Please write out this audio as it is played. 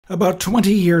About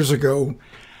 20 years ago,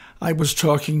 I was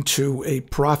talking to a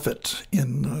prophet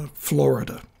in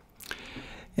Florida,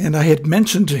 and I had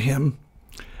mentioned to him,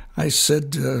 I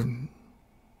said,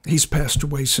 he's passed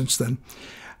away since then.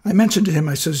 I mentioned to him,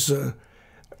 I says,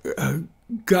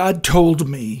 God told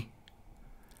me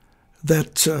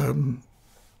that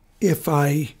if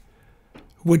I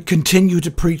would continue to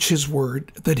preach his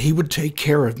word, that he would take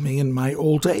care of me in my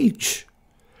old age.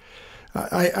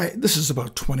 This is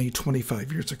about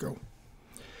 25 years ago.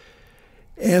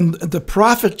 And the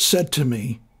prophet said to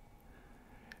me,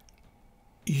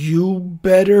 "You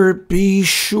better be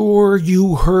sure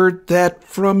you heard that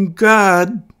from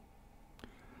God."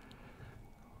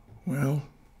 Well,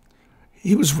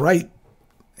 he was right.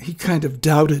 He kind of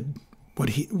doubted what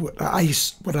I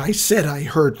said I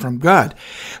heard from God.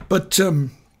 But,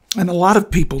 and a lot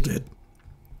of people did.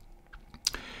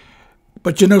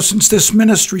 But, since this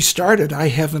ministry started, I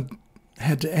haven't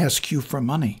had to ask you for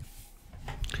money.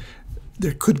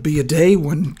 There could be a day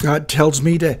when God tells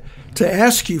me to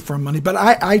ask you for money, but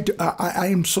I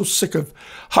am so sick of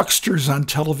hucksters on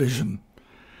television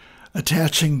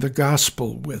attaching the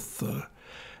gospel with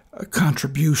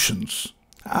contributions.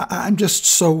 I'm just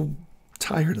so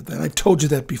tired of that. I've told you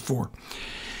that before.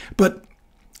 But,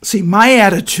 see, my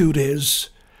attitude is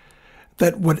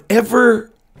that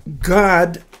whatever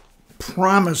God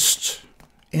promised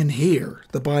in here,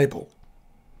 the Bible,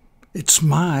 it's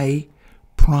my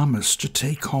promise to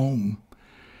take home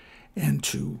and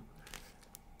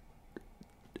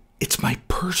it's my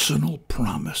personal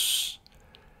promise.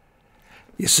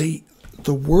 You see,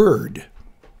 the Word,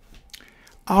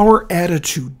 our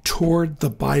attitude toward the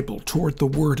Bible, toward the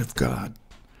Word of God,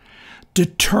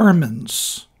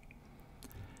 determines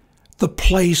the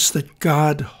place that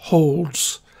God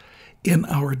holds in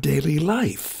our daily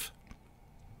life.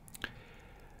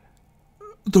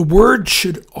 The Word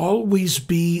should always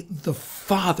be the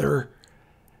Father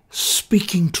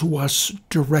speaking to us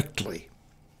directly.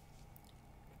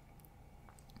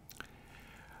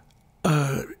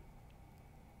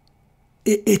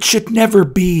 It should never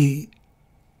be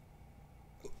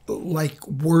like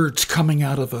words coming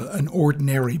out of an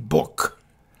ordinary book.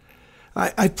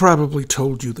 I've probably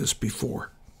told you this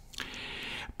before.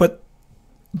 But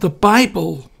the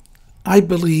Bible, I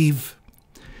believe,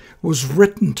 was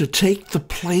written to take the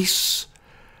place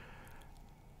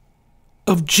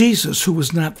of Jesus, who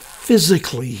was not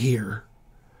physically here.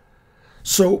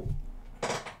 So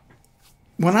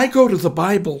when I go to the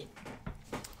Bible,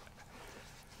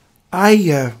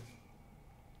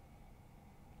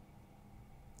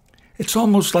 it's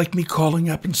almost like me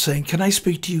calling up and saying, "Can I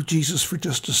speak to you, Jesus, for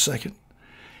just a second?"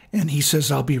 And he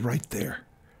says, "I'll be right there."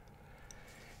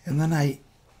 And then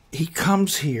he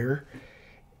comes here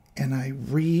and I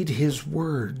read his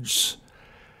words.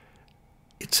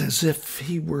 It's as if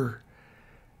he were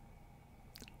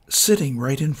sitting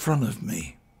right in front of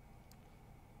me.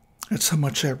 That's how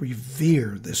much I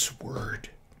revere this word.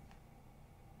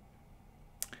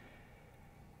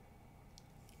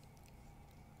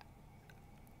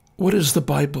 What is the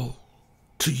Bible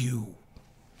to you?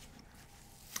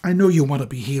 I know you want to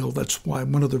be healed. That's why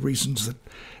one of the reasons that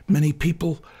many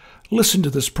people listen to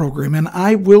this program, and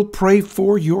I will pray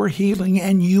for your healing,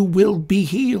 and you will be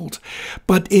healed.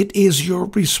 But it is your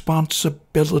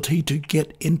responsibility to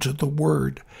get into the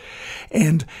Word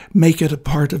and make it a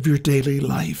part of your daily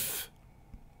life.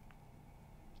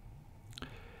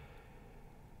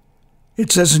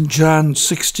 It says in John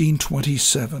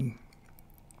 16:27,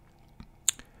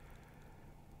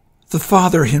 "The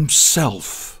Father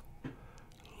himself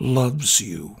loves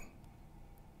you."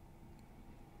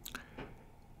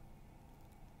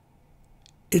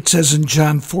 It says in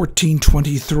John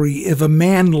 14:23, "If a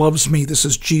man loves me," this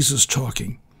is Jesus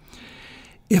talking,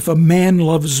 "if a man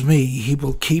loves me, he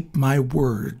will keep my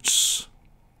words,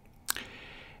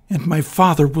 and my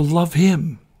Father will love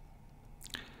him,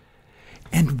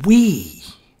 and we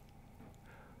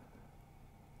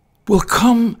will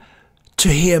come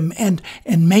to him and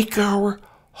make our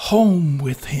home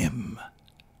with him."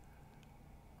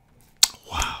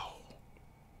 Wow.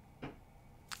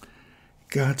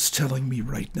 God's telling me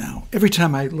right now, every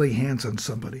time I lay hands on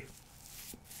somebody,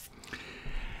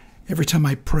 every time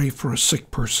I pray for a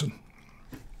sick person,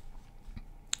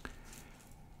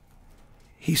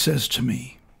 he says to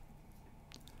me,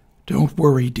 "Don't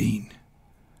worry, Dean.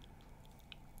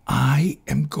 I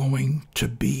am going to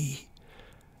be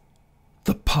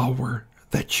the power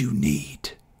that you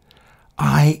need.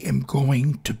 I am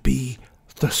going to be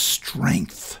the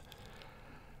strength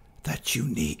that you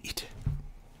need."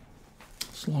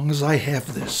 As long as I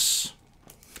have this,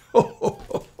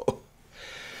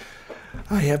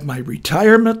 I have my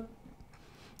retirement,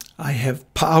 I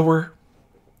have power.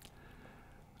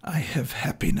 I have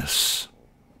happiness.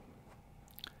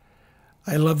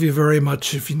 I love you very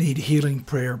much. If you need healing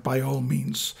prayer, by all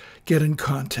means, get in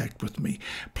contact with me.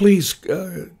 Please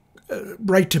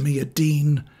write to me at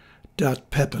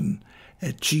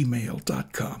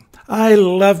dean.pepin@gmail.com. I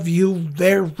love you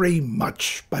very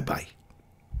much. Bye-bye.